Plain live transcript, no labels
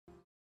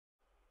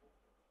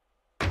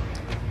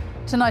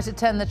Tonight at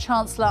 10, the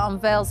Chancellor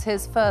unveils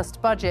his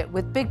first budget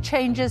with big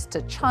changes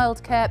to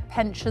childcare,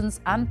 pensions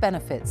and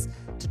benefits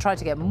to try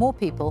to get more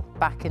people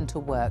back into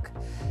work.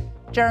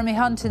 Jeremy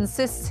Hunt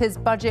insists his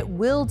budget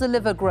will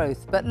deliver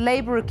growth, but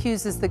Labour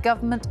accuses the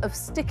government of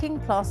sticking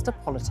plaster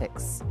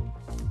politics.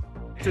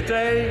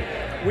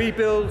 Today, we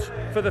build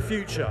for the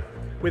future.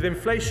 With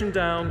inflation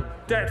down,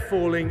 debt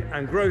falling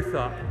and growth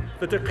up,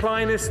 the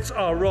declinists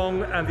are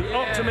wrong and the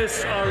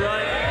optimists are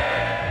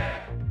right.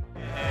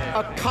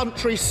 A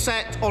country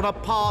set on a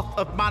path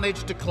of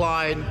managed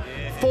decline,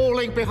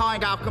 falling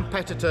behind our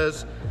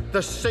competitors,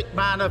 the sick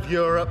man of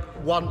Europe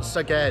once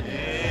again.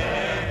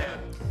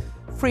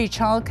 Free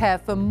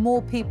childcare for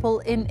more people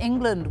in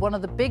England, one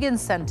of the big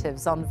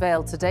incentives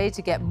unveiled today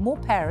to get more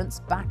parents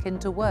back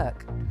into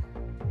work.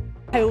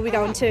 How are we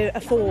going to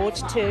afford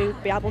to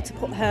be able to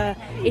put her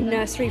in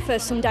nursery for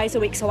some days a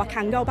week so I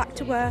can go back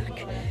to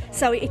work?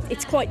 So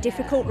it's quite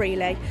difficult,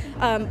 really.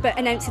 But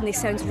announcing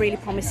this sounds really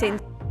promising.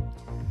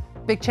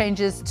 Big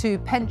changes to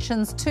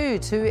pensions too,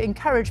 to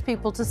encourage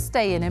people to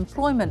stay in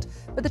employment.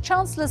 But the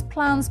Chancellor's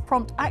plans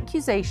prompt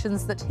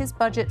accusations that his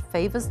budget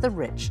favours the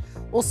rich.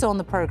 Also on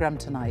the programme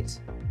tonight.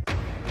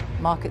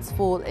 Markets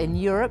fall in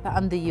Europe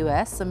and the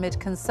US amid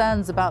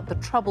concerns about the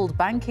troubled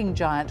banking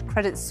giant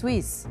Credit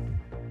Suisse.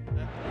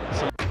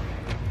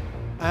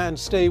 And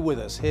stay with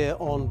us here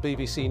on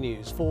BBC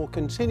News for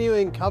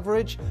continuing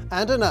coverage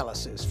and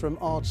analysis from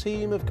our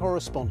team of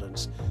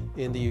correspondents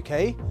in the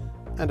UK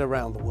and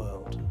around the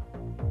world.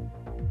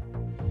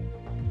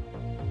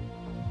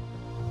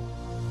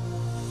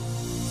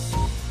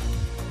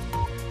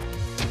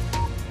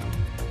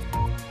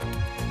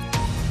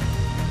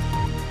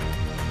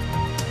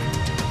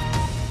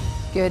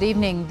 Good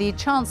evening. The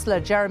Chancellor,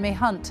 Jeremy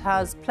Hunt,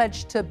 has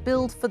pledged to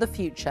build for the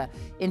future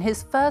in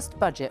his first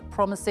budget,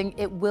 promising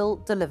it will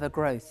deliver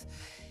growth.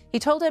 He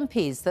told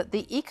MPs that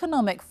the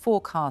economic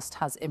forecast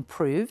has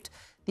improved.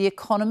 The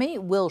economy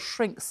will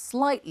shrink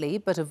slightly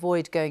but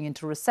avoid going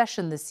into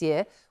recession this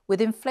year, with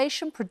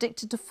inflation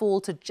predicted to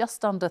fall to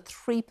just under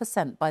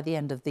 3% by the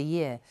end of the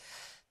year.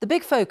 The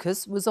big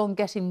focus was on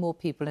getting more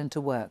people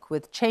into work,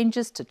 with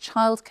changes to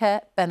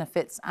childcare,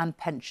 benefits and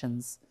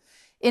pensions.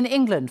 In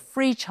England,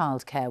 free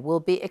childcare will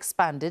be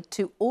expanded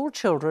to all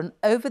children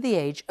over the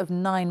age of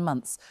 9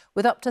 months,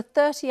 with up to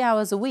 30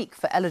 hours a week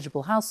for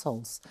eligible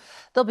households.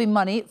 There'll be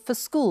money for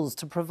schools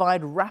to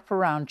provide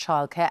wraparound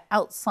childcare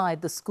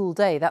outside the school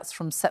day. That's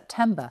from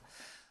September.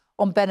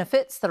 On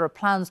benefits, there are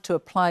plans to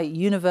apply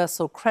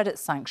universal credit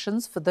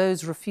sanctions for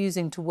those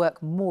refusing to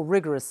work more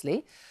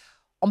rigorously.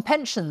 On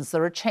pensions,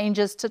 there are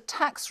changes to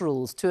tax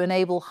rules to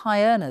enable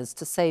high earners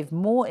to save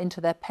more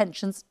into their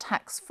pensions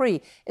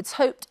tax-free. It's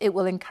hoped it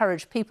will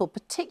encourage people,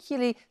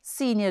 particularly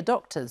senior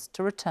doctors,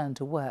 to return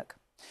to work.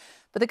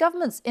 But the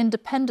government's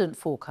independent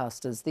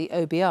forecasters, the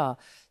OBR,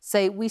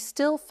 say we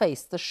still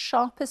face the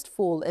sharpest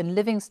fall in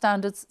living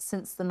standards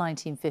since the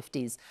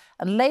 1950s.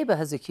 And Labour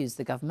has accused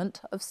the government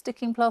of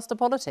sticking plaster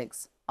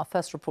politics. Our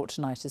first report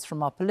tonight is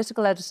from our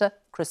political editor,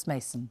 Chris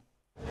Mason.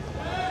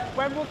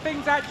 When will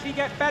things actually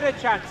get better,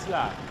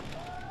 Chancellor?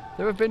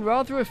 There have been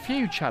rather a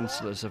few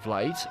Chancellors of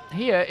late.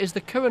 Here is the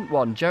current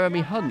one,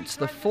 Jeremy Hunt,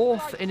 the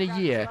fourth in a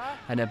year,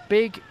 and a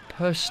big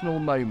personal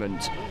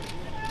moment.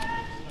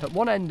 At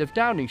one end of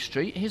Downing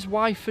Street, his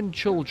wife and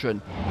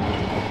children.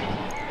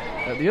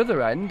 At the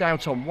other end,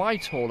 out on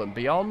Whitehall and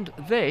beyond,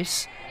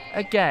 this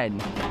again.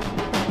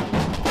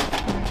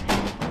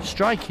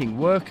 Striking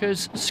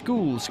workers,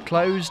 schools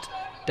closed,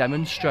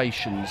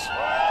 demonstrations.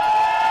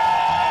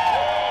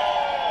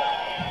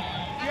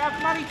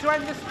 Money to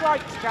end the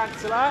strikes,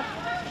 Chancellor?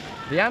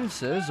 The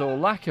answers, or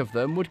lack of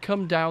them, would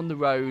come down the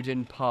road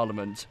in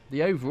Parliament.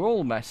 The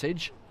overall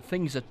message,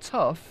 things are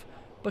tough,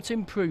 but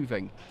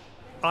improving.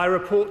 I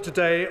report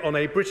today on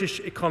a British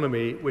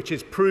economy which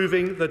is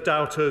proving the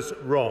doubters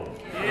wrong.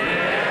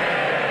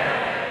 Yeah.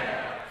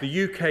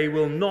 The UK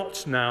will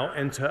not now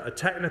enter a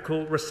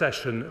technical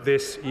recession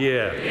this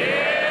year.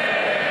 Yeah.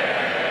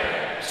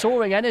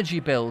 Soaring energy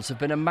bills have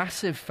been a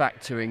massive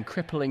factor in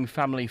crippling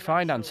family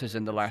finances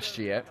in the last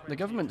year. The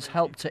government's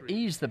help to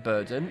ease the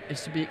burden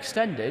is to be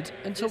extended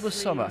until the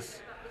summer.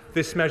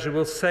 This measure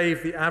will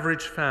save the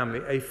average family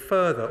a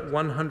further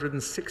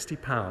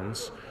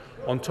 £160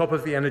 on top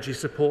of the energy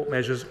support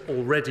measures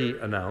already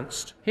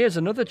announced. Here's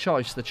another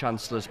choice the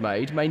Chancellor's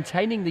made,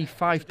 maintaining the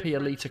 5p a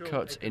litre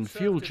cut in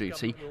fuel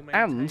duty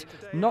and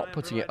not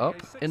putting it up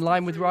in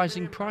line with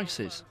rising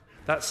prices.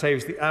 That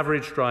saves the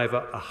average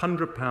driver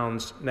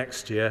 £100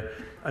 next year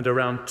and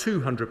around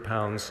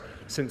 £200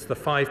 since the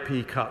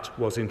 5p cut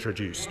was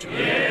introduced.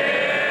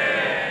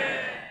 Yeah!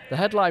 The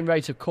headline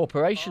rate of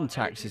corporation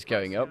tax is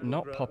going up,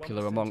 not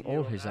popular among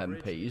all his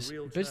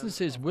MPs.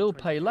 Businesses will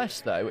pay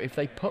less, though, if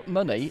they put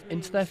money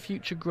into their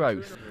future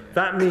growth.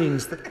 That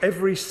means that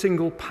every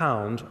single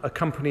pound a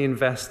company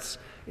invests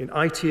in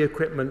IT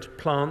equipment,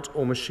 plant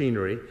or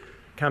machinery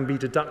can be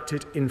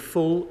deducted in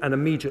full and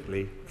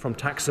immediately from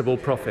taxable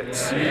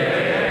profits.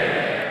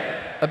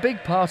 Yeah. A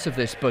big part of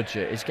this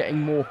budget is getting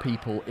more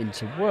people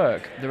into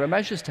work. There are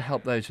measures to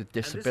help those with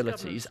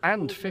disabilities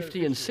and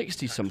 50 and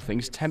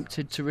 60-somethings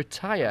tempted to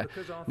retire.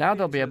 Now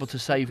they'll be able to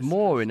save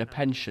more in a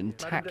pension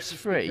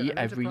tax-free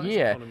every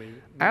year.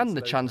 And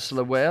the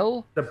Chancellor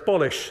will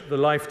abolish the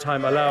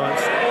lifetime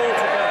allowance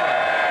altogether.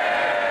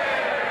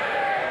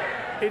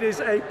 It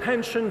is a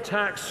pension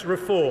tax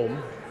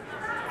reform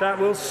that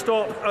will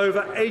stop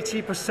over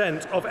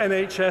 80% of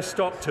NHS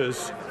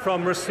doctors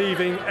from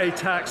receiving a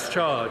tax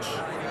charge,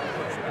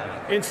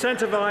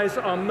 incentivise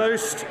our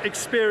most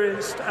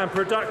experienced and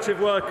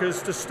productive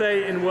workers to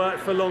stay in work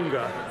for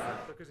longer.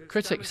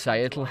 Critics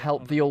say it'll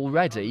help the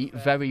already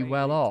very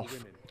well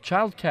off.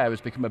 Childcare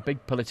has become a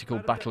big political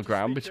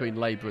battleground between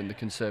Labour and the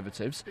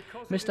Conservatives.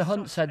 Mr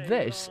Hunt said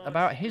this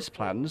about his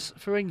plans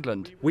for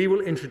England. We will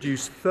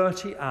introduce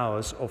 30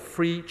 hours of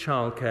free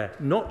childcare,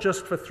 not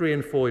just for 3-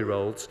 and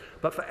 4-year-olds,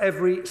 but for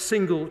every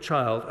single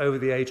child over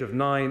the age of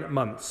 9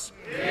 months.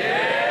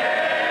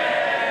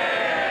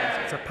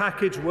 It's a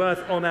package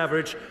worth, on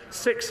average,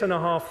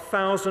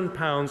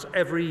 £6,500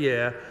 every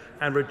year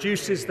and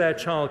reduces their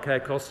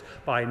childcare costs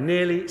by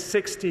nearly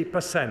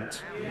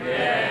 60%.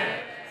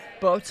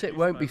 But it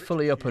won't be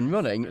fully up and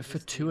running for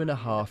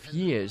 2.5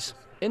 years.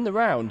 In the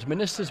round,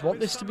 ministers want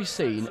this to be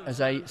seen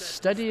as a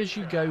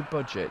steady-as-you-go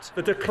budget.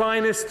 The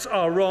declinists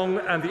are wrong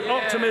and the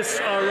optimists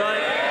are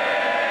right.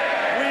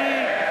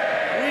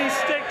 We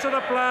stick to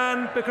the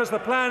plan because the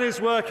plan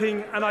is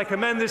working, and I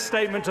commend this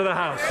statement to the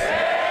House.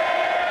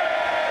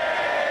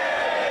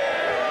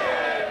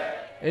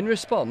 In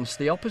response,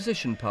 the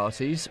opposition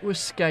parties were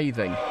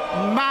scathing.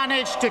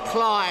 Managed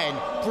decline,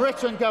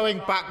 Britain going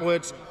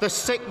backwards, the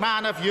sick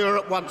man of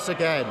Europe once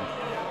again.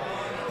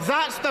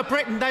 That's the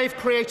Britain they've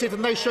created,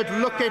 and they should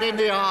look it in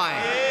the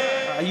eye.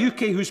 A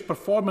UK whose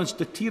performance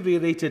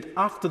deteriorated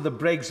after the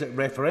Brexit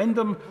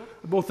referendum,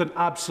 both in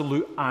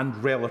absolute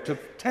and relative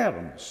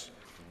terms.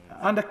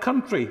 And a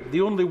country,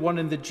 the only one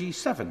in the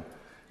G7,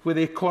 where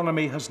the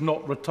economy has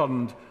not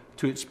returned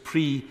to its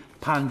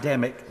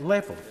pre-pandemic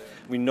level.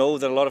 We know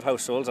that a lot of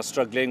households are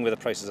struggling with the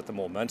prices at the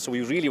moment, so we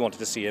really wanted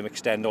to see him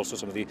extend also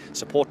some of the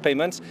support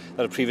payments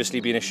that have previously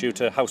been issued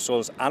to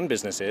households and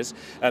businesses.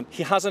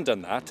 He hasn't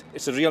done that.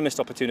 It's a real missed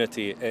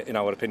opportunity, in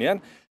our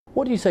opinion.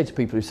 What do you say to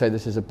people who say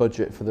this is a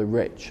budget for the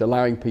rich,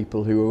 allowing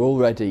people who are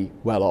already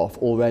well off,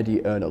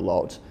 already earn a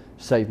lot,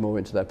 save more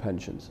into their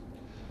pensions?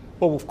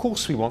 Well, of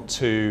course we want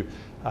to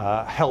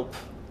help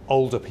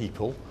older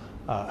people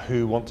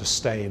who want to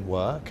stay in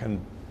work,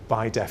 and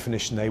by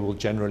definition they will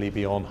generally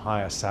be on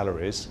higher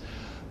salaries,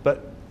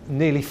 but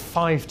nearly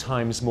 5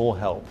 times more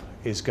help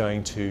is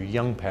going to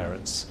young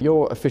parents.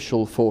 Your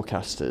official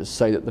forecasters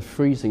say that the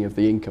freezing of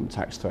the income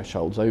tax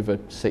thresholds over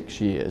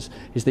 6 years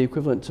is the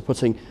equivalent to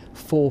putting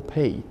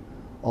 4p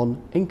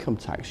on income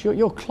tax.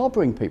 You're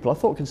clobbering people. I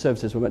thought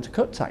Conservatives were meant to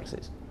cut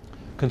taxes.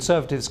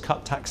 Conservatives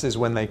cut taxes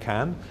when they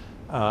can.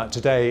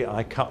 Today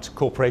I cut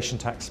corporation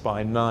tax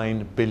by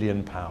 £9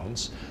 billion.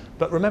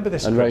 But remember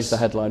this, and Chris, raise the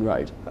headline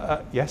rate.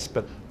 Yes,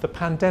 but the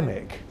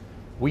pandemic,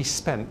 we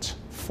spent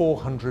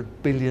 £400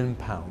 billion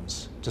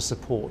to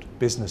support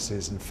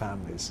businesses and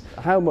families.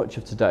 How much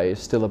of today is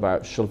still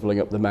about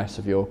shoveling up the mess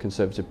of your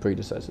Conservative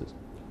predecessors?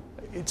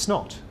 It's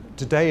not.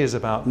 Today is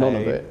about... None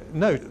of it?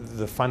 No,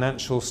 the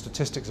financial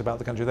statistics about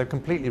the country, they've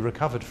completely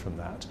recovered from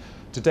that.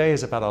 Today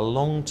is about a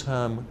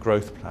long-term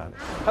growth plan.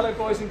 Hello,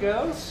 boys and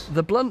girls.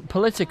 The blunt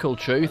political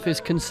truth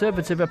is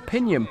Conservative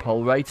opinion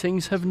poll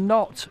ratings have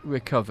not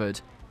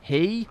recovered.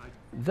 They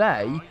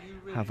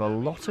have a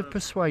lot of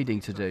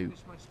persuading to do.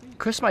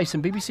 Chris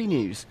Mason, BBC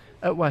News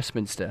at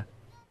Westminster.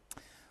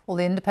 Well,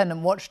 the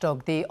independent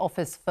watchdog, the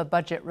Office for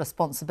Budget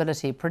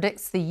Responsibility,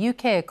 predicts the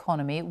UK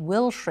economy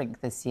will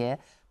shrink this year,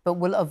 but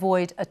will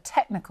avoid a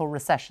technical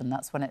recession.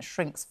 That's when it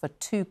shrinks for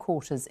 2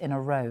 quarters in a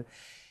row.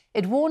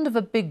 It warned of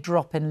a big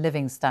drop in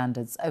living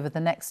standards over the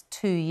next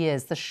 2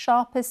 years, the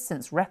sharpest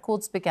since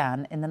records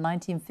began in the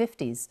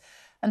 1950s.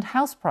 And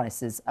house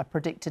prices are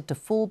predicted to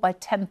fall by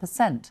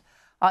 10%.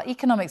 Our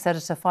economics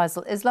editor,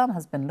 Faisal Islam,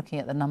 has been looking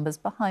at the numbers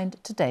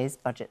behind today's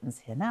budget and is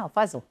here now.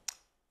 Faisal.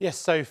 Yes,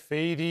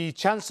 Sophie, the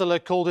Chancellor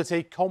called it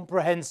a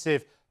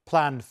comprehensive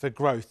plan for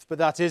growth, but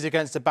that is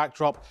against a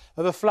backdrop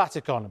of a flat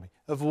economy,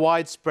 of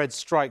widespread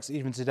strikes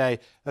even today,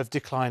 of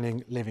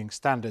declining living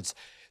standards.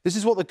 This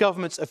is what the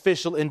government's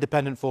official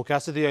independent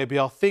forecaster, the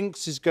OBR,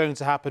 thinks is going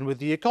to happen with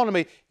the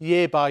economy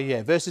year by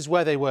year versus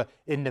where they were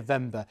in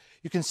November.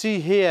 You can see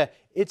here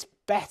it's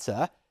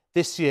better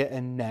this year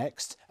and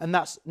next, and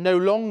that's no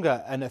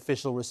longer an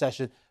official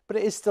recession, but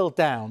it is still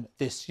down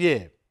this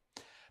year.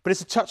 But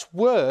it's a touch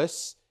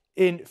worse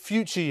in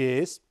future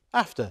years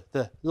after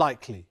the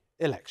likely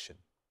election.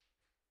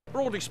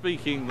 Broadly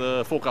speaking,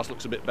 the forecast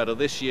looks a bit better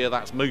this year.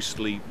 That's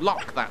mostly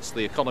luck. That's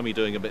the economy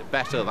doing a bit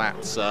better.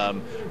 That's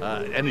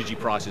energy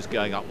prices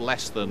going up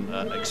less than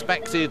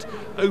expected.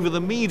 Over the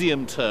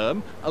medium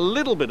term, a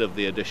little bit of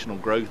the additional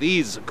growth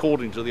is,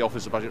 according to the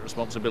Office of Budget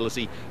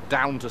Responsibility,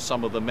 down to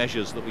some of the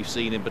measures that we've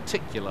seen, in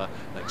particular,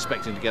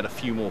 expecting to get a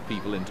few more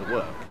people into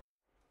work.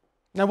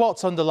 Now,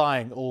 what's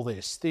underlying all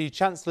this? The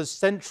Chancellor's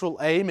central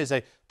aim is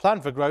a plan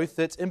for growth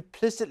that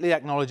implicitly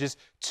acknowledges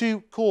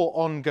two core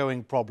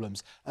ongoing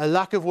problems: a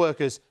lack of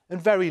workers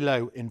and very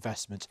low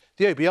investment.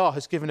 The OBR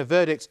has given a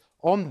verdict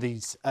on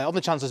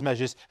the Chancellor's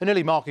measures, an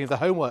early marking of the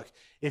homework,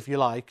 if you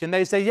like, and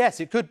they say yes,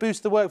 it could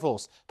boost the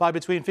workforce by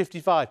between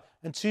 55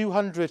 and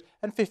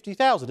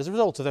 250,000 as a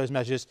result of those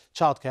measures,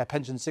 childcare,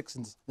 pension,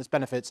 sickness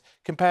benefits,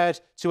 compared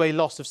to a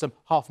loss of some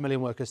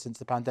 500,000 workers since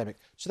the pandemic.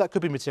 So that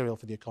could be material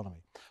for the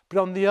economy. But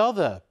on the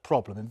other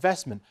problem,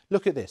 investment,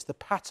 look at this, the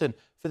pattern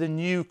for the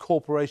new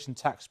corporation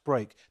tax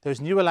break. Those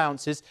new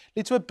allowances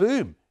lead to a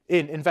boom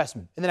in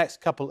investment in the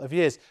next couple of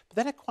years, but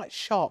then a quite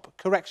sharp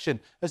correction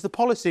as the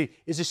policy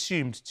is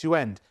assumed to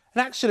end.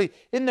 And actually,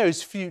 in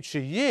those future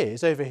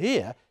years over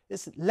here,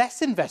 it's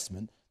less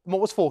investment than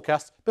what was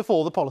forecast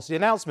before the policy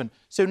announcement.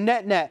 So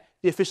net-net,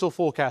 the official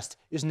forecast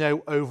is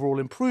no overall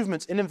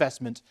improvement in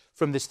investment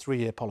from this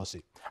three-year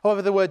policy.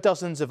 However, there were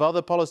dozens of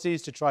other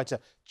policies to try to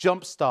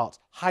jumpstart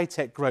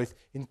high-tech growth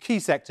in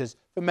key sectors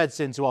from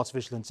medicine to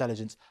artificial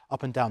intelligence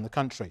up and down the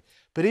country.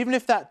 But even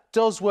if that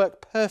does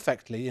work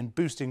perfectly in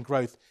boosting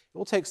growth, it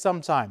will take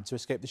some time to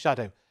escape the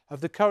shadow of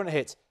the current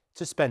hit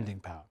to spending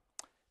power.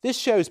 This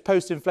shows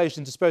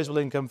post-inflation disposable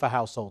income for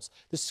households,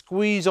 the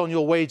squeeze on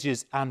your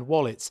wages and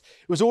wallets.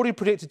 It was already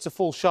predicted to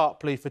fall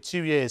sharply for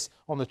 2 years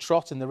on the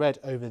trot in the red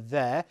over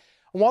there.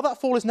 And while that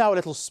fall is now a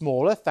little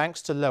smaller,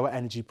 thanks to lower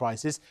energy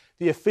prices,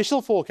 the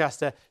official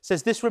forecaster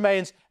says this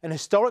remains an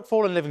historic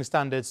fall in living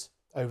standards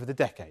over the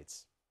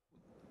decades.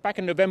 Back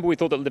in November, we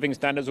thought that living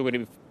standards were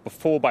going to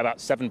fall by about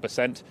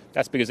 7%.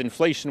 That's because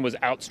inflation was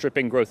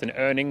outstripping growth in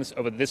earnings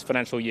over this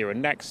financial year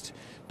and next.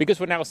 Because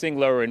we're now seeing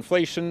lower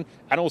inflation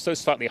and also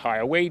slightly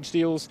higher wage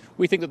deals,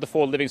 we think that the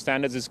fall in living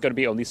standards is going to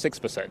be only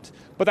 6%.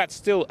 But that's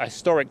still a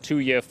historic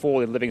 2-year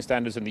fall in living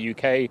standards in the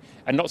UK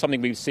and not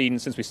something we've seen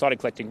since we started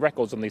collecting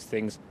records on these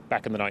things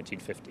back in the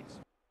 1950s.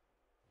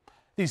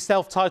 The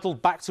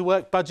self-titled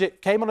back-to-work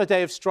budget came on a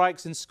day of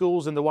strikes in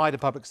schools and the wider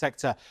public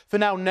sector. For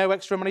now, no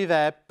extra money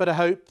there, but a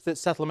hope that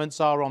settlements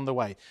are on the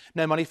way.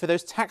 No money for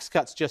those tax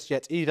cuts just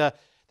yet either.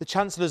 The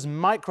Chancellor's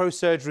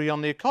microsurgery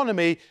on the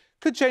economy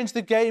could change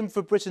the game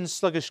for Britain's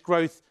sluggish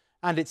growth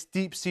and its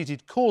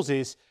deep-seated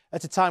causes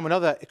at a time when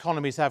other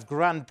economies have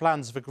grand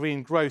plans for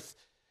green growth.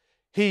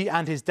 He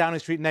and his Downing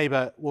Street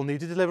neighbour will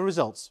need to deliver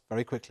results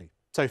very quickly.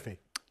 Sophie.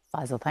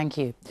 Faisal, thank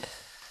you.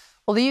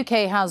 Well, the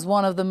UK has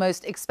one of the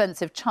most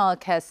expensive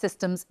childcare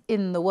systems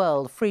in the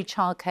world. Free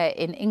childcare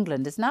in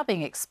England is now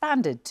being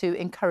expanded to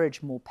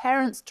encourage more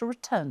parents to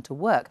return to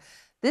work.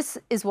 This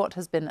is what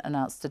has been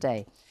announced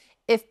today.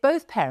 If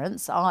both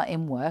parents are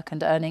in work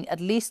and earning at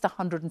least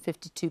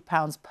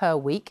 £152 per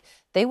week,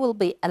 they will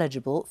be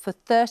eligible for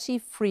 30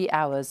 free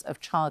hours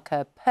of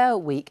childcare per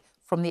week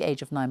from the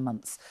age of 9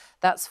 months.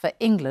 That's for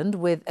England,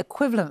 with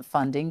equivalent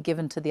funding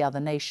given to the other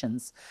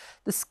nations.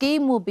 The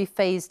scheme will be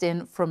phased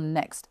in from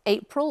next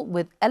April,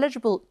 with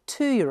eligible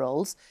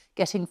 2-year-olds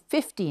getting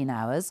 15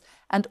 hours,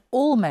 and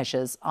all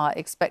measures are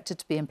expected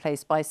to be in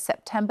place by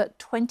September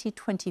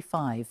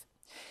 2025.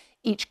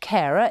 Each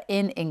carer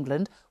in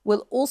England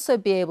will also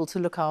be able to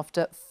look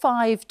after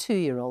 5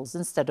 2-year-olds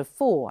instead of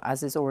 4,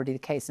 as is already the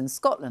case in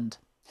Scotland.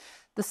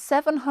 The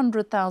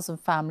 700,000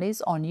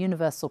 families on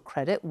universal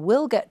credit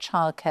will get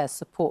childcare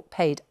support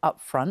paid up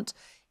front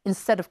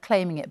instead of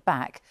claiming it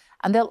back,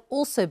 and they'll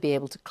also be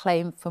able to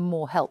claim for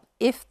more help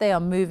if they are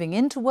moving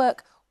into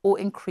work or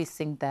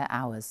increasing their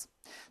hours.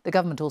 The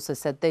government also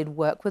said they'd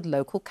work with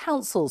local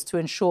councils to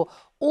ensure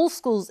all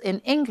schools in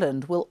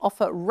England will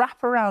offer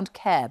wraparound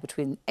care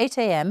between 8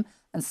 a.m.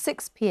 and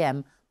 6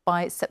 p.m.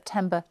 by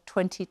September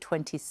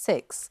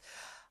 2026.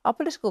 Our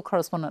political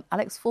correspondent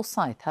Alex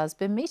Forsyth has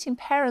been meeting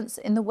parents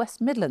in the West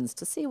Midlands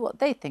to see what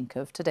they think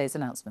of today's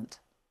announcement.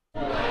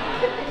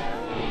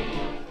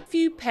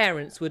 Few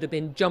parents would have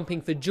been jumping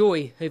for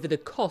joy over the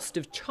cost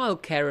of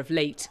childcare of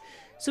late.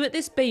 So at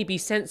this baby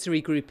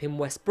sensory group in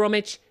West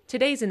Bromwich,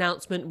 today's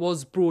announcement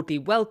was broadly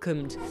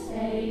welcomed.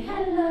 Say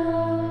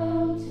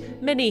hello.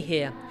 Many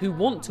here who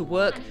want to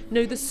work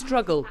know the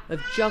struggle of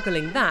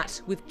juggling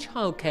that with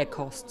childcare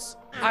costs.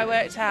 I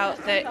worked out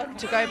that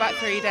to go back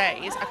 3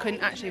 days, I couldn't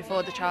actually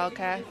afford the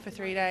childcare for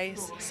 3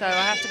 days. So I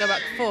have to go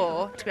back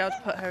 4 to be able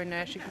to put her in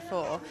nursery for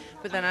 4.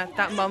 But then I have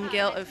that mum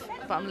guilt of,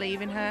 but I'm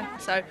leaving her.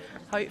 So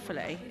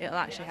hopefully it'll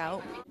actually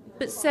help.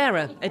 But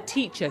Sarah, a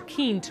teacher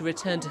keen to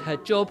return to her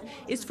job,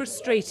 is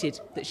frustrated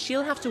that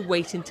she'll have to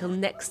wait until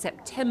next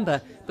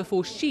September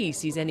before she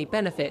sees any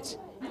benefit.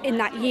 In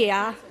that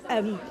year,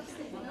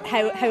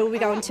 how are we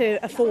going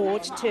to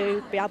afford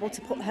to be able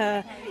to put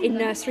her in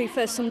nursery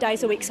for some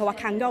days a week so I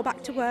can go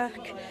back to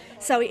work?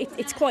 So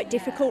it's quite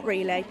difficult,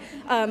 really.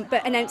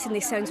 But announcing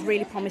this sounds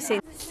really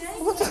promising.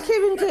 What does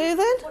Kieran do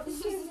then?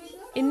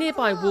 In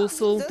nearby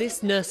Walsall,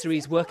 this nursery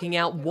is working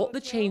out what the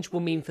change will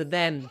mean for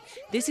them.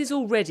 This is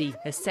already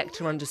a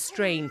sector under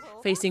strain,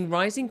 facing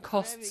rising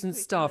costs and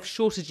staff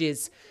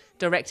shortages.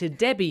 Director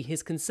Debbie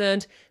is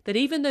concerned that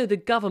even though the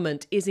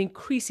government is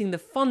increasing the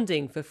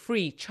funding for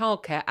free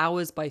childcare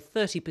hours by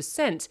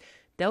 30%,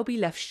 they'll be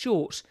left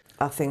short.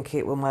 I think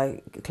it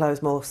will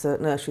close more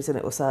nurseries than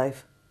it will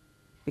save,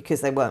 because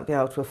they won't be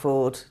able to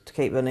afford to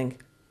keep running.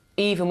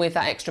 Even with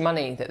that extra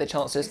money that the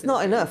Chancellor's... It's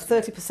not enough.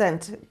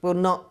 30% will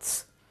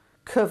not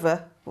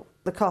cover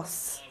the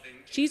costs.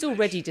 She's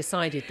already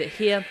decided that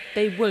here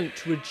they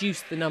won't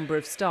reduce the number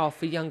of staff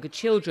for younger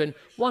children,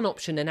 one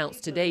option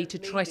announced today to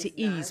try to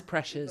ease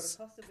pressures.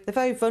 They're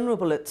very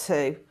vulnerable at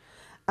 2,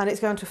 and it's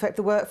going to affect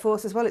the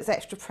workforce as well. It's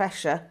extra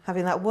pressure,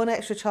 having that one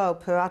extra child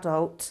per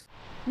adult.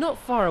 Not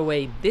far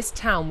away, this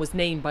town was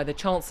named by the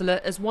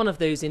Chancellor as one of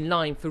those in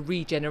line for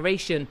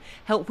regeneration.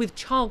 Help with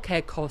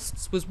childcare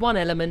costs was one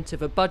element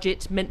of a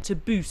budget meant to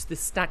boost the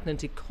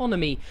stagnant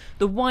economy.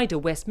 The wider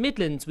West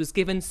Midlands was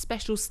given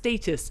special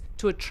status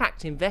to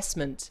attract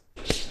investment.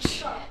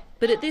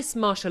 But at this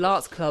martial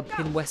arts club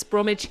in West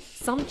Bromwich,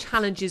 some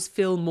challenges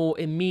feel more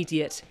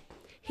immediate.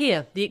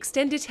 Here, the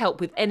extended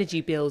help with energy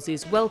bills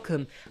is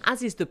welcome,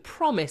 as is the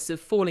promise of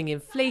falling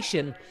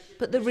inflation.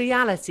 But the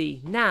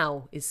reality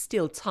now is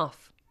still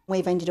tough.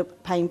 We've ended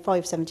up paying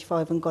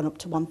 £575 and gone up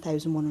to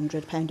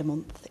 £1,100 a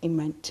month in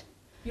rent.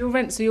 Your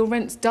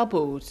rent's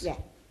doubled? Yeah.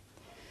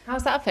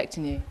 How's that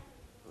affecting you?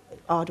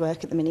 Hard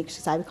work at the minute,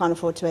 because we can't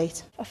afford to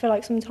eat. I feel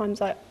like sometimes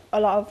a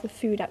lot of the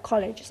food at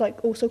college is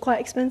also quite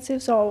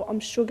expensive, so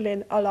I'm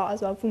struggling a lot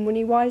as well for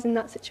money-wise in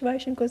that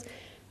situation, because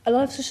a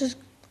lot of stuff has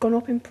gone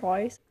up in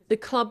price. The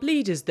club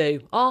leaders, though,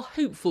 are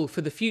hopeful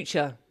for the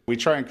future. We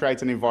try and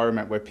create an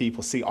environment where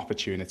people see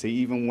opportunity,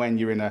 even when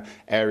you're in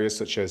areas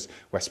such as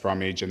West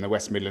Bromwich and the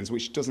West Midlands,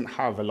 which doesn't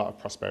have a lot of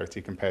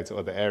prosperity compared to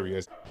other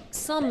areas.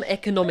 Some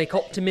economic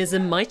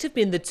optimism might have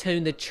been the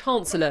tone the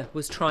Chancellor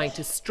was trying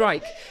to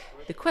strike.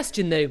 The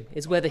question, though,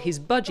 is whether his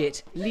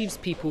budget leaves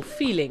people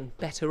feeling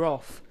better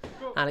off.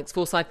 Alex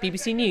Forsyth,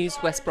 BBC News,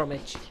 West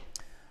Bromwich.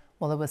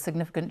 Well, there were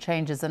significant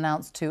changes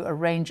announced to a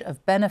range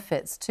of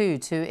benefits too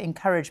to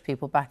encourage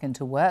people back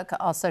into work.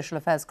 Our social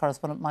affairs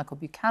correspondent Michael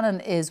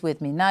Buchanan is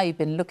with me now. You've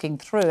been looking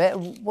through it.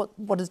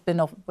 What has been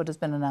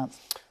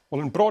announced?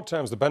 Well, in broad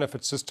terms, the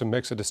benefit system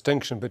makes a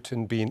distinction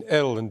between being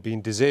ill and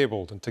being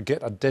disabled, and to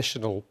get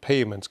additional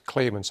payments,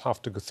 claimants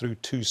have to go through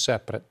 2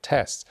 separate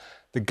tests.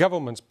 The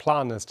government's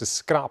plan is to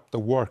scrap the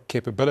work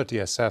capability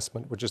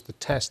assessment, which is the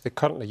test they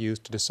currently use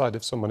to decide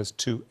if someone is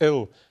too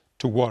ill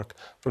to work.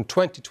 From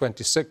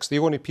 2026, the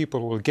only people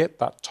who will get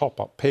that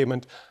top-up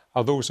payment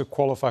are those who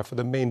qualify for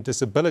the main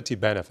disability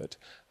benefit.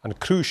 And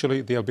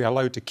crucially, they'll be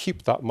allowed to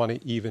keep that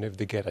money even if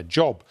they get a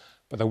job.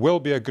 But there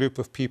will be a group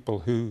of people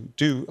who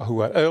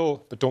are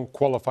ill but don't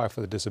qualify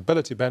for the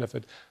disability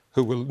benefit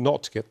who will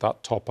not get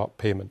that top-up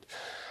payment.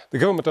 The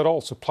government are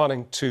also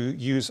planning to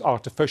use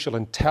artificial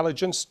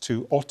intelligence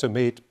to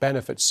automate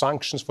benefit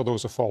sanctions for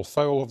those who fall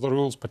foul of the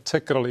rules,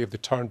 particularly if they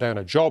turn down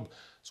a job.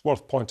 It's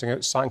worth pointing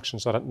out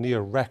sanctions are at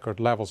near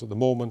record levels at the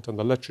moment, and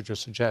the literature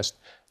suggests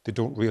they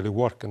don't really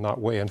work in that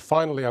way. And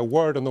finally, a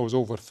word on those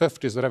over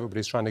 50s that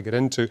everybody's trying to get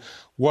into.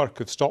 Work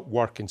have stopped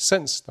working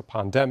since the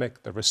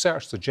pandemic. The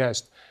research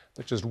suggests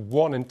that just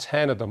 1 in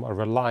 10 of them are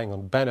relying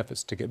on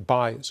benefits to get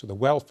by, so the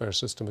welfare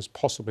system is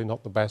possibly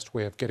not the best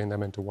way of getting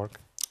them into work.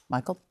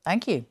 Michael,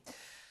 thank you.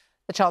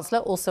 The Chancellor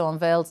also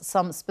unveiled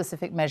some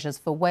specific measures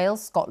for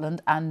Wales,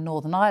 Scotland and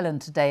Northern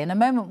Ireland today. In a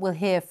moment, we'll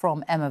hear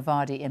from Emma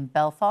Vardy in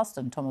Belfast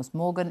and Thomas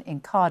Morgan in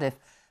Cardiff.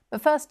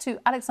 But first to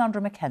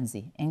Alexandra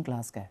Mackenzie in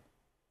Glasgow.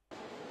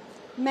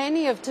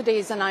 Many of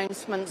today's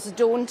announcements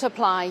don't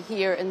apply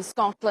here in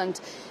Scotland.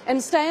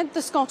 Instead,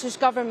 the Scottish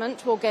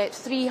Government will get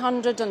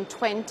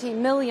 £320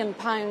 million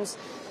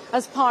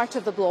as part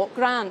of the block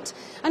grant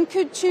and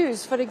could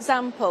choose, for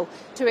example,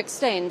 to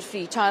extend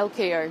free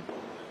childcare.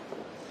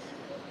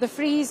 The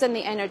freeze in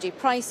the energy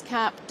price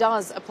cap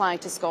does apply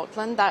to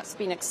Scotland. That's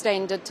been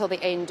extended till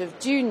the end of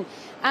June.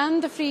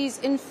 And the freeze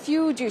in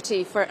fuel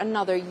duty for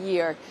another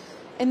year.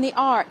 In the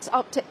arts,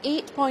 up to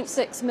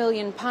 £8.6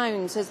 million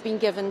has been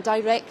given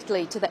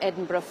directly to the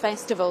Edinburgh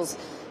festivals.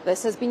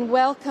 This has been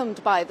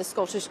welcomed by the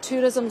Scottish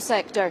tourism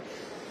sector.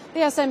 The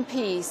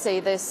SNP say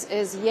this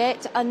is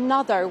yet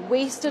another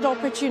wasted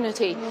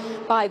opportunity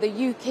by the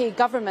UK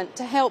government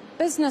to help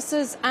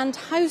businesses and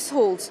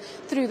households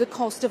through the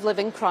cost of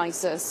living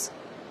crisis.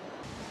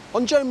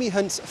 On Jeremy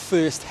Hunt's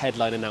first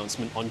headline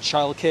announcement on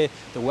childcare,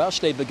 the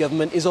Welsh Labour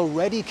government is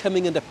already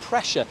coming under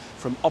pressure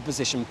from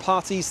opposition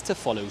parties to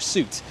follow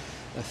suit.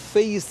 A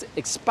phased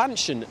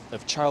expansion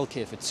of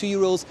childcare for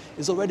 2-year-olds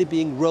is already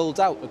being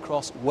rolled out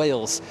across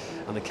Wales,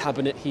 and the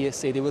Cabinet here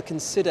say they will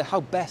consider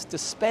how best to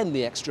spend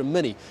the extra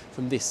money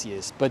from this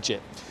year's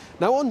budget.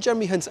 Now, on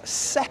Jeremy Hunt's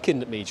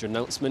second major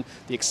announcement,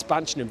 the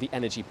expansion of the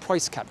energy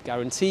price cap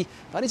guarantee,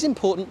 that is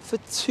important for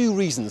 2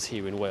 reasons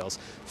here in Wales.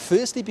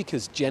 Firstly,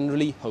 because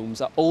generally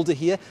homes are older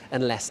here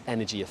and less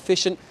energy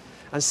efficient.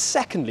 And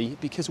secondly,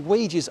 because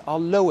wages are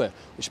lower,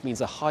 which means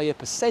a higher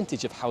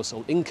percentage of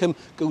household income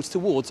goes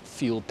towards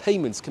fuel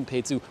payments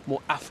compared to more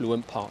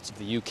affluent parts of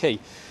the UK.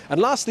 And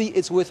lastly,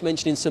 it's worth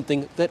mentioning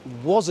something that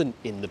wasn't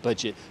in the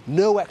budget: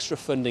 no extra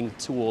funding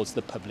towards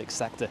the public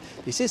sector.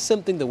 This is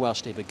something the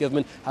Welsh Labour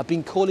government have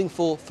been calling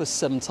for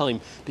some time,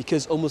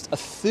 because almost a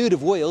third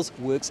of Wales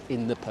works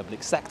in the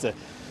public sector.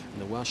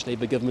 And the Welsh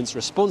Labour government's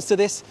response to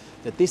this,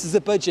 that this is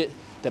a budget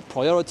that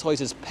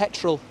prioritises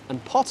petrol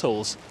and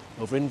potholes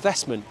over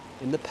investment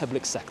in the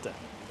public sector.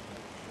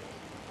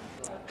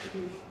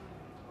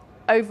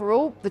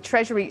 Overall, the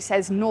Treasury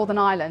says Northern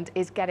Ireland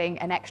is getting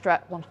an extra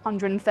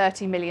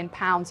 £130 million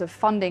of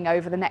funding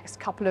over the next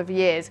couple of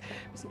years.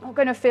 It's not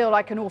going to feel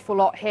like an awful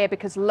lot here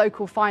because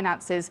local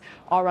finances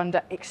are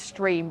under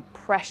extreme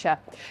pressure.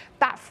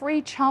 That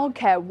free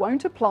childcare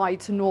won't apply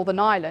to Northern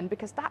Ireland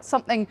because that's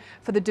something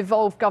for the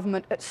devolved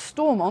government at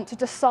Stormont to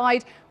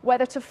decide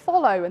whether to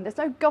follow. And there's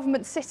no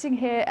government sitting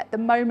here at the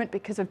moment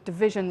because of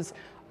divisions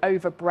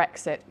over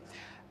Brexit.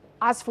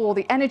 As for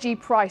the energy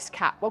price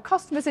cap, well,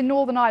 customers in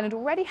Northern Ireland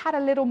already had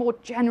a little more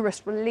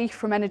generous relief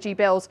from energy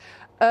bills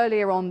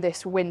earlier on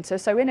this winter.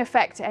 So in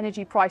effect,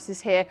 energy prices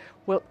here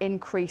will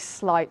increase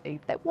slightly.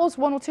 There was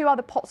one or two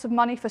other pots of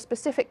money for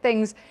specific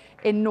things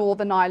in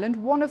Northern Ireland,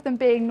 one of them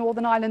being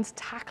Northern Ireland's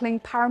tackling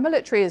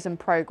paramilitarism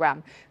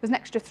programme. There's an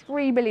extra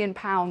 £3 million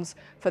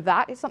for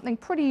that. It's something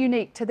pretty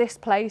unique to this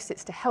place.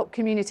 It's to help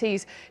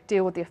communities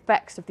deal with the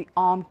effects of the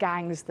armed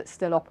gangs that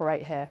still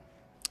operate here.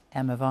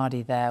 Emma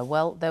Vardy there.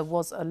 Well, there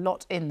was a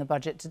lot in the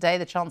budget today.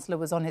 The Chancellor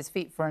was on his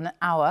feet for an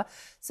hour.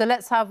 So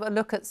let's have a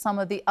look at some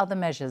of the other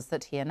measures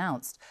that he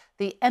announced.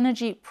 The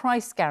energy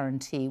price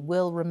guarantee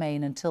will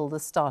remain until the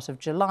start of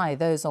July.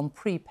 Those on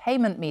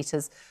prepayment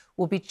meters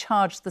will be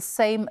charged the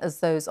same as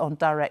those on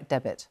direct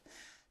debit.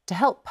 To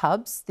help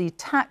pubs, the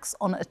tax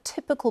on a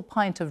typical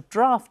pint of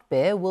draft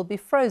beer will be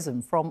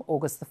frozen from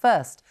August the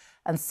 1st,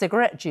 and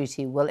cigarette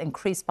duty will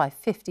increase by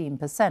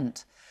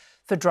 15%.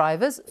 For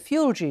drivers,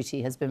 fuel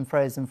duty has been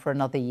frozen for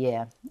another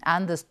year,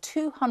 and there's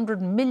 £200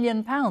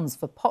 million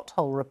for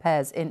pothole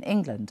repairs in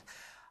England.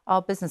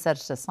 Our business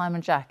editor,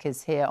 Simon Jack,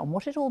 is here on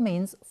what it all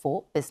means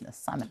for business.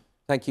 Simon.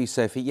 Thank you,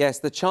 Sophie. Yes,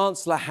 the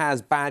Chancellor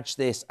has badged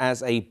this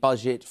as a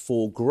budget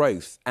for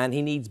growth, and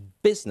he needs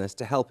business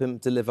to help him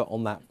deliver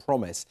on that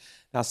promise.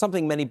 Now,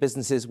 something many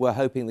businesses were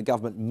hoping the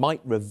government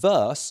might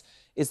reverse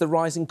is the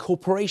rise in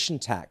corporation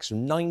tax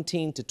from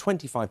 19 to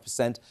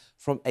 25%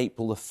 from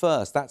April the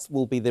 1st. That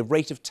will be the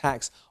rate of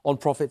tax on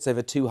profits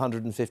over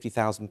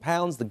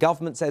 £250,000. The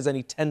government says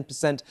only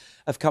 10%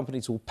 of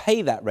companies will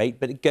pay that rate,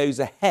 but it goes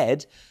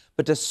ahead.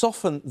 But to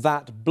soften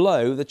that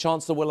blow, the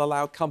Chancellor will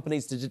allow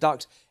companies to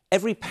deduct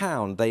every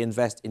pound they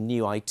invest in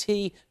new IT,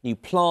 new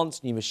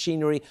plants, new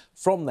machinery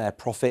from their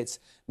profits,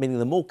 meaning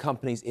the more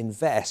companies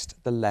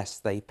invest, the less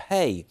they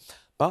pay.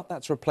 But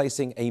that's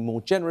replacing a more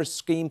generous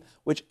scheme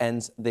which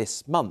ends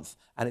this month.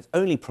 And it's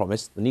only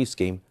promised, the new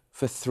scheme,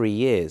 for 3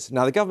 years.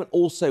 Now, the government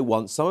also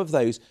wants some of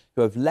those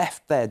who have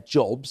left their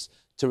jobs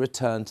to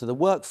return to the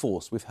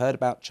workforce. We've heard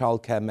about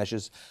childcare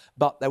measures,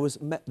 but there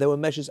were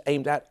measures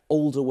aimed at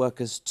older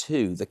workers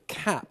too. The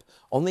cap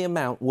on the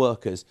amount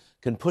workers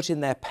can put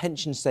in their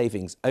pension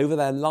savings over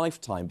their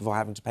lifetime before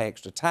having to pay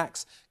extra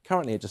tax,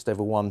 currently at just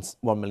over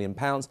 £1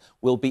 million,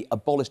 will be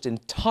abolished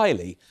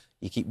entirely.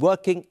 You keep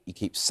working, you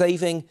keep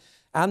saving,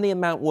 and the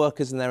amount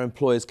workers and their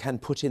employers can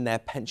put in their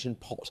pension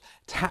pot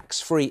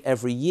tax-free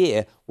every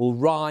year will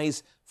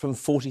rise from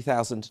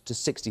 £40,000 to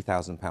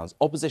 £60,000.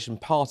 Opposition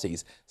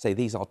parties say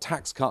these are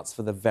tax cuts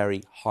for the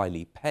very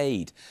highly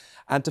paid.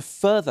 And to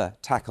further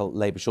tackle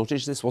labour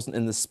shortage, this wasn't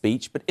in the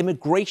speech, but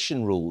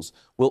immigration rules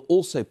will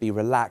also be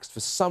relaxed for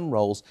some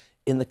roles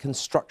in the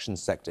construction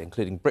sector,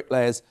 including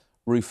bricklayers,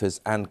 roofers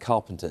and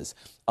carpenters.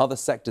 Other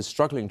sectors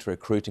struggling to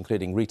recruit,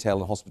 including retail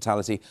and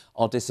hospitality,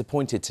 are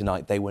disappointed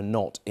tonight they were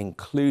not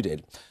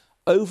included.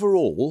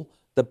 Overall,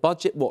 the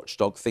budget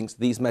watchdog thinks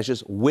these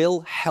measures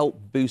will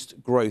help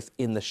boost growth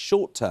in the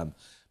short term,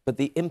 but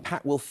the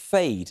impact will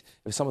fade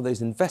if some of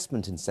those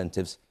investment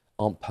incentives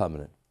aren't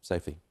permanent.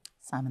 Sophie.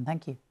 Simon,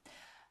 thank you.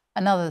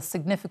 Another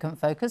significant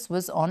focus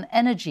was on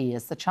energy,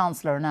 as the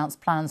Chancellor announced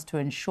plans to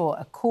ensure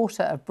a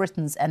quarter of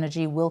Britain's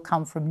energy will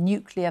come from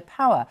nuclear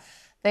power.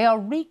 They are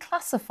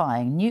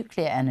reclassifying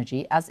nuclear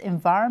energy as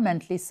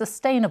environmentally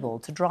sustainable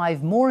to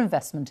drive more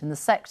investment in the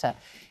sector.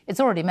 It's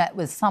already met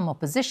with some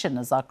opposition,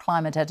 as our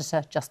climate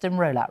editor Justin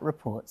Rolat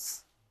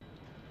reports.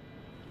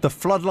 The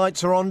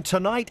floodlights are on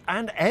tonight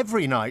and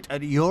every night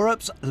at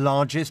Europe's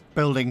largest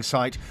building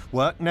site.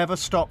 Work never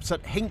stops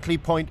at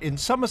Hinkley Point in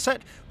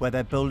Somerset, where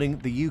they're building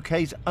the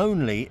UK's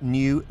only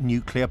new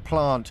nuclear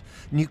plant.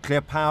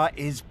 Nuclear power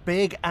is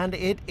big and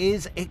it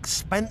is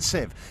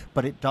expensive,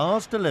 but it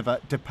does deliver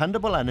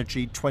dependable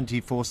energy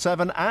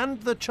 24/7,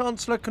 and the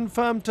Chancellor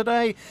confirmed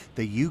today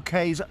the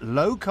UK's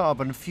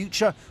low-carbon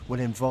future will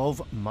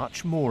involve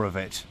much more of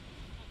it.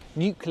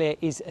 Nuclear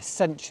is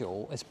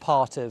essential as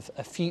part of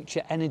a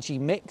future energy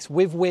mix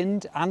with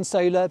wind and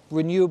solar,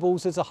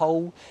 renewables as a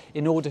whole,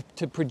 in order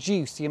to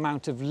produce the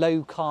amount of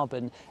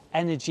low-carbon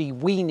energy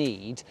we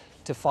need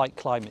to fight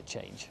climate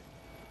change.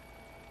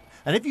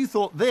 And if you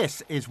thought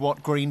this is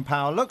what green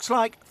power looks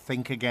like,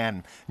 think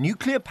again.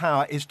 Nuclear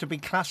power is to be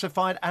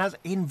classified as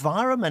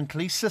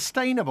environmentally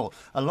sustainable,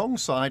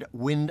 alongside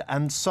wind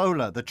and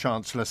solar, the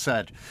Chancellor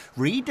said.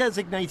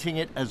 Redesignating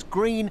it as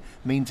green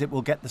means it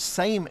will get the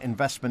same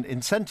investment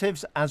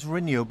incentives as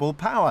renewable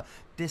power,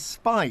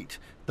 despite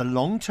the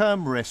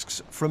long-term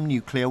risks from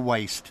nuclear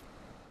waste.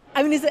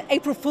 I mean, is it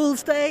April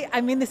Fool's Day?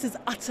 I mean, this is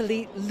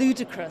utterly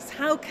ludicrous.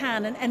 How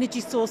can an energy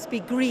source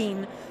be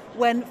green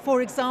when,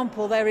 for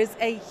example, there is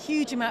a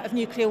huge amount of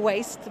nuclear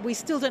waste? We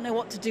still don't know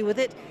what to do with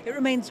it. It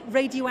remains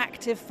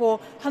radioactive for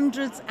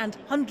hundreds and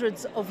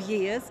hundreds of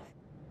years.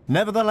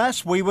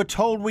 Nevertheless, we were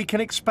told we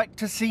can expect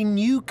to see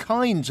new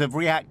kinds of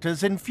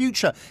reactors in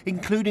future,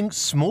 including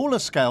smaller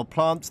scale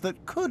plants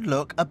that could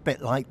look a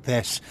bit like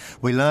this.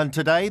 We learned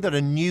today that a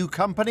new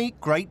company,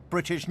 Great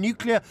British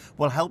Nuclear,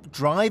 will help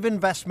drive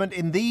investment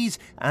in these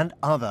and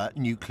other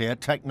nuclear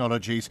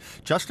technologies.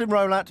 Justin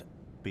Rowlatt,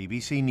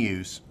 BBC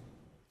News.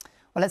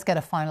 Well, let's get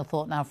a final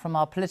thought now from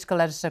our political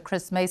editor,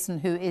 Chris Mason,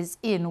 who is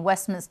in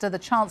Westminster, the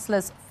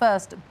Chancellor's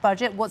first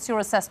budget. What's your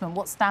assessment?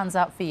 What stands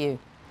out for you?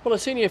 Well, a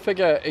senior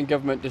figure in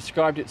government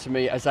described it to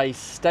me as a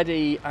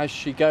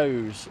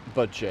steady-as-she-goes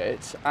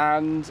budget,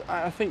 and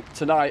I think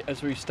tonight,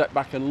 as we step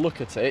back and look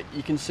at it,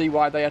 you can see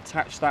why they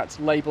attach that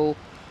label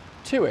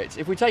to it.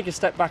 If we take a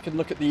step back and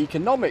look at the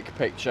economic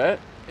picture,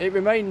 it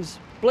remains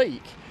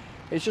bleak.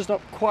 It's just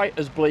not quite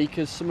as bleak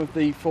as some of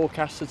the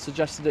forecasts had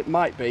suggested it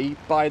might be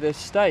by this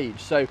stage.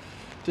 So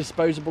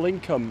disposable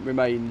income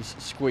remains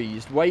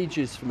squeezed,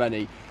 wages for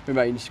many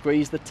remain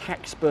squeezed, the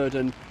tax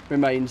burden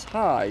remains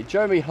high.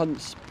 Jeremy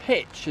Hunt's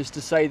pitch is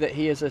to say that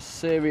he is a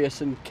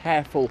serious and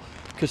careful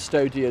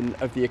custodian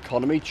of the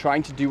economy,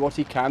 trying to do what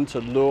he can to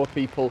lure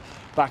people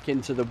back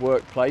into the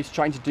workplace,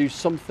 trying to do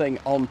something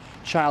on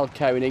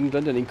childcare in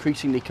England, an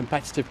increasingly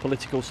competitive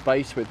political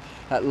space with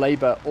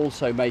Labour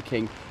also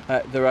making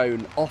their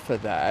own offer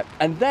there.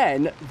 And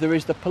then there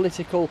is the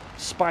political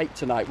spike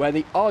tonight, where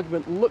the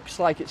argument looks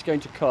like it's going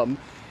to come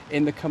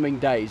in the coming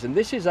days. And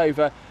this is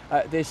over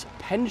this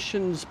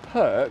pensions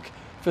perk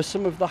for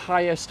some of the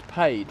highest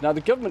paid. Now,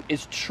 the government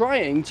is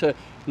trying to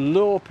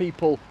lure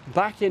people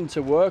back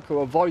into work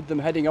or avoid them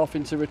heading off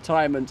into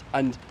retirement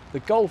and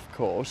the golf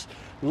course.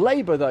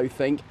 Labour, though,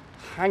 think,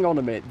 hang on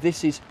a minute,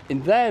 this is,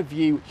 in their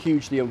view,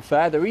 hugely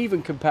unfair. They're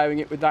even comparing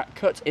it with that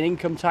cut in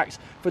income tax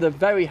for the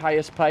very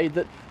highest paid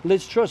that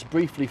Liz Truss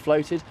briefly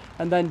floated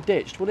and then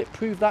ditched. Will it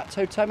prove that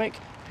totemic?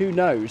 Who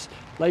knows?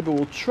 Labour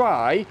will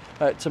try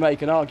to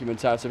make an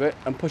argument out of it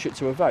and push it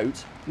to a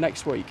vote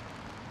next week.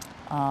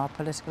 Our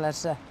political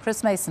editor,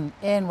 Chris Mason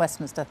in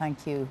Westminster,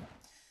 thank you.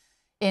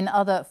 In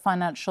other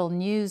financial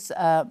news,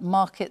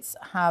 markets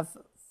have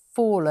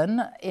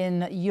fallen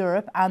in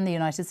Europe and the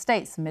United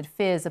States amid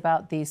fears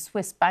about the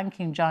Swiss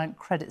banking giant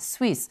Credit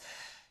Suisse.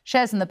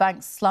 Shares in the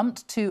bank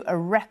slumped to a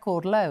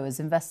record low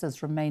as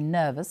investors remain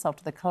nervous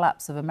after the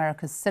collapse of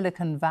America's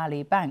Silicon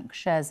Valley Bank.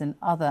 Shares in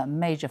other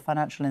major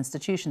financial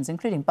institutions,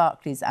 including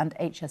Barclays and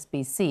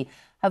HSBC,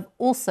 have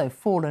also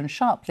fallen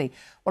sharply.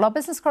 Well, our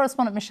business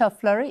correspondent Michelle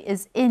Fleury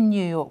is in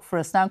New York for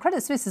us now. And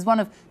Credit Suisse is one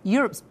of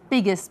Europe's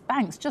biggest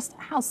banks. Just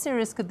how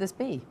serious could this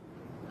be?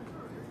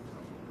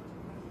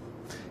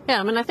 Yeah,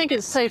 I mean, I think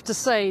it's safe to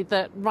say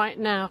that right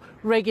now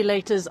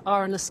regulators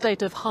are in a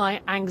state of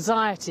high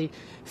anxiety.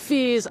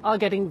 Fears are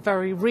getting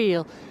very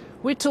real.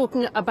 We're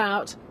talking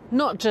about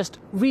not just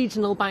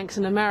regional banks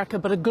in America,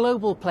 but a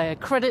global player,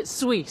 Credit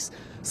Suisse,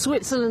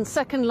 Switzerland's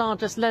second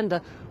largest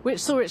lender, which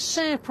saw its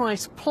share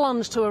price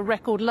plunge to a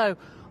record low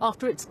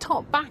after its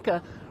top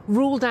backer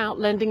ruled out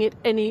lending it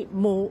any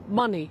more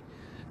money.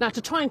 Now,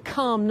 to try and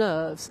calm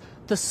nerves,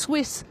 the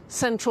Swiss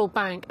Central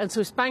Bank and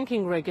Swiss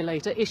banking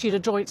regulator issued a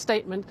joint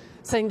statement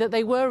saying that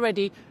they were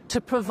ready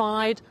to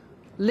provide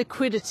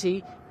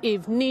liquidity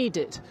if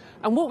needed.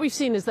 And what we've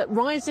seen is that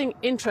rising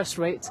interest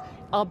rates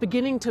are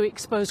beginning to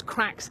expose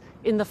cracks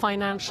in the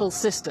financial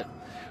system.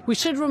 We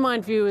should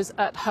remind viewers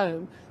at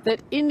home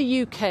that in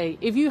the UK,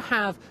 if you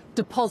have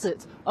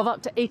deposits of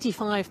up to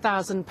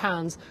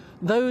 £85,000,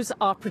 those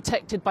are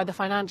protected by the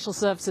Financial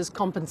Services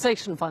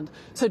Compensation Fund.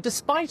 So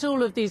despite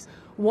all of these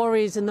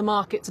worries in the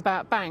markets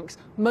about banks,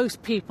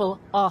 most people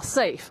are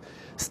safe.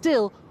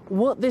 Still,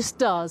 what this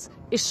does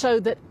is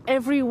show that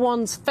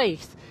everyone's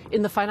faith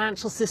in the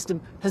financial system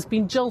has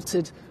been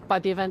jolted by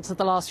the events of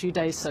the last few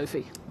days,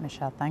 Sophie.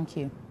 Michelle, thank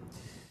you.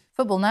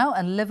 Football now,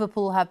 and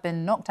Liverpool have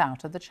been knocked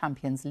out of the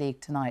Champions League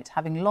tonight.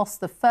 Having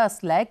lost the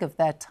first leg of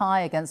their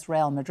tie against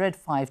Real Madrid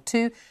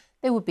 5-2,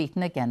 they were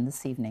beaten again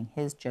this evening.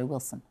 Here's Joe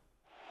Wilson.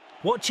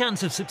 What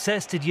chance of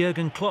success did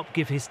Jurgen Klopp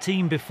give his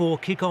team before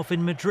kick-off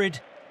in Madrid?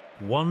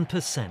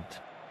 1%.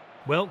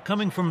 Well,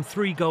 coming from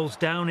 3 goals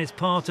down is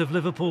part of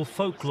Liverpool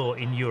folklore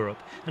in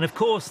Europe. And of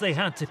course they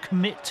had to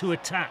commit to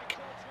attack.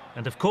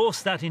 And of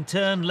course that in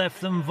turn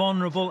left them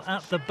vulnerable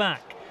at the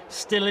back.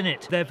 Still in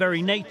it, their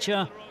very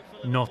nature,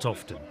 not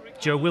often.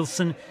 Joe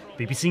Wilson,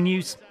 BBC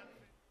News.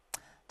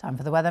 Time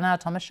for the weather now.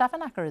 Thomas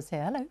Schaffenacker is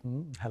here.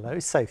 Hello. Hello,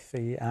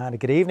 Sophie, and a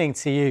good evening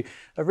to you.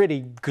 Really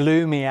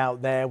gloomy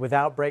out there with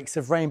outbreaks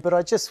of rain, but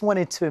I just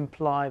wanted to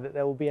imply that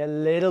there will be a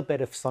little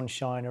bit of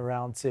sunshine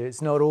around too.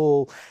 It's not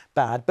all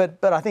bad,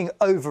 but I think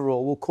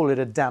overall we'll call it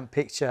a damp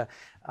picture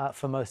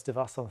for most of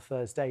us on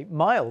Thursday.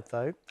 Mild,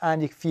 though,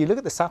 and if you look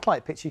at the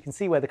satellite picture, you can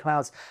see where the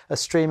clouds are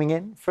streaming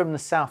in from the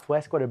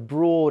southwest, quite a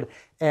broad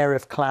area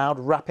of cloud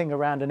wrapping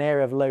around an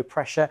area of low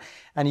pressure,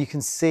 and you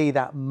can see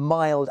that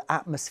mild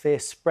atmosphere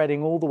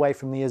spreading all the way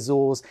from the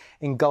Azores,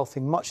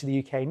 engulfing much of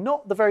the UK,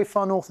 not the very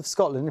far north of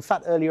Scotland. In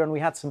fact, earlier on we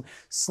had some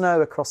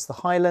snow across the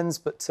Highlands,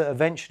 but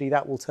eventually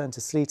that will turn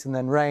to sleet and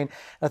then rain.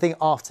 I think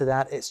after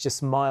that it's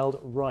just mild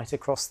right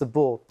across the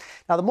board.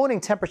 Now the morning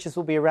temperatures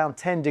will be around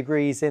 10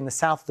 degrees in the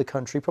south of the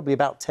country, probably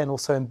about 10 or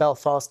so in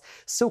Belfast,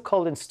 still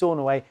cold in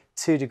Stornoway,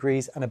 2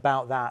 degrees, and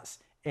about that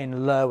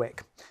in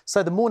Lerwick.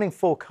 So the morning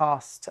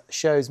forecast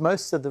shows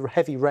most of the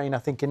heavy rain, I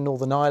think, in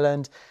Northern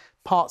Ireland,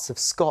 parts of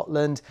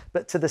Scotland,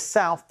 but to the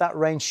south that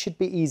rain should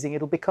be easing.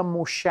 It'll become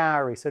more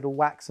showery, so it'll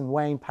wax and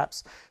wane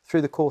perhaps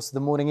through the course of the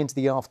morning into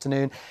the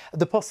afternoon.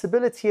 The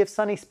possibility of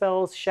sunny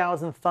spells,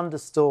 showers and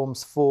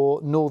thunderstorms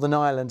for Northern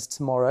Ireland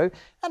tomorrow,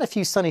 and a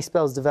few sunny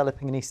spells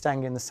developing in East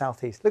Anglia in the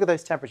southeast. Look at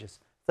those temperatures.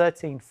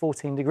 13,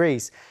 14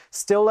 degrees.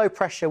 Still low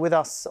pressure with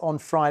us on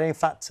Friday. In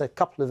fact, a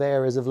couple of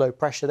areas of low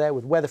pressure there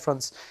with weather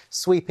fronts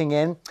sweeping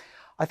in.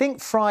 I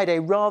think Friday,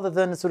 rather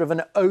than sort of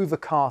an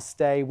overcast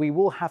day, we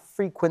will have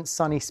frequent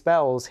sunny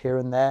spells here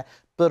and there,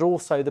 but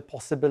also the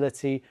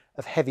possibility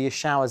of heavier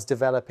showers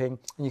developing.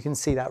 And you can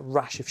see that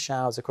rash of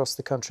showers across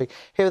the country.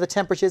 Here are the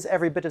temperatures,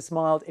 every bit as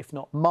mild, if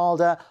not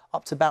milder,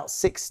 up to about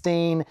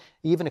 16,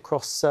 even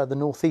across the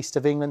northeast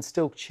of England,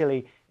 still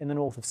chilly in the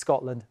north of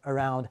Scotland,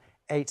 around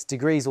 8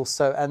 degrees or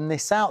so, and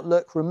this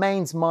outlook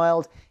remains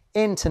mild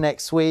into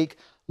next week.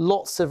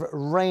 Lots of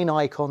rain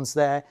icons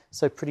there,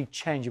 so pretty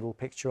changeable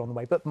picture on the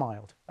way, but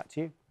mild. Back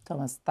to you,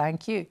 Thomas.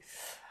 Thank you.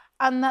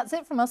 And that's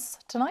it from us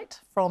tonight.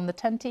 From the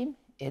 10 team,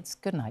 it's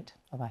good night.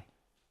 Bye-bye.